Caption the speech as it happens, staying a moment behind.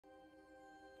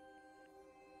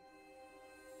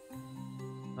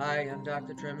Hi, I'm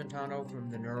Dr. Tramontano from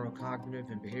the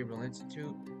NeuroCognitive and Behavioral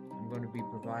Institute. I'm going to be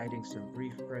providing some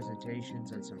brief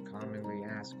presentations on some commonly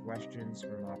asked questions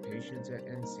from our patients at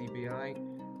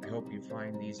NCBI. I hope you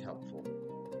find these helpful.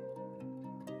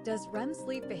 Does REM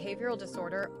sleep behavioral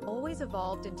disorder always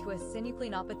evolve into a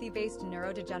synucleinopathy-based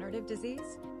neurodegenerative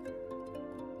disease?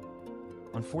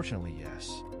 Unfortunately,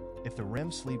 yes. If the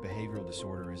REM sleep behavioral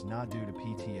disorder is not due to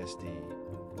PTSD,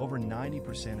 over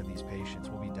 90% of these patients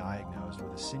will be diagnosed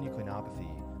with a synucleinopathy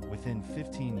within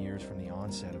 15 years from the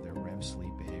onset of their REM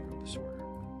sleep behavior.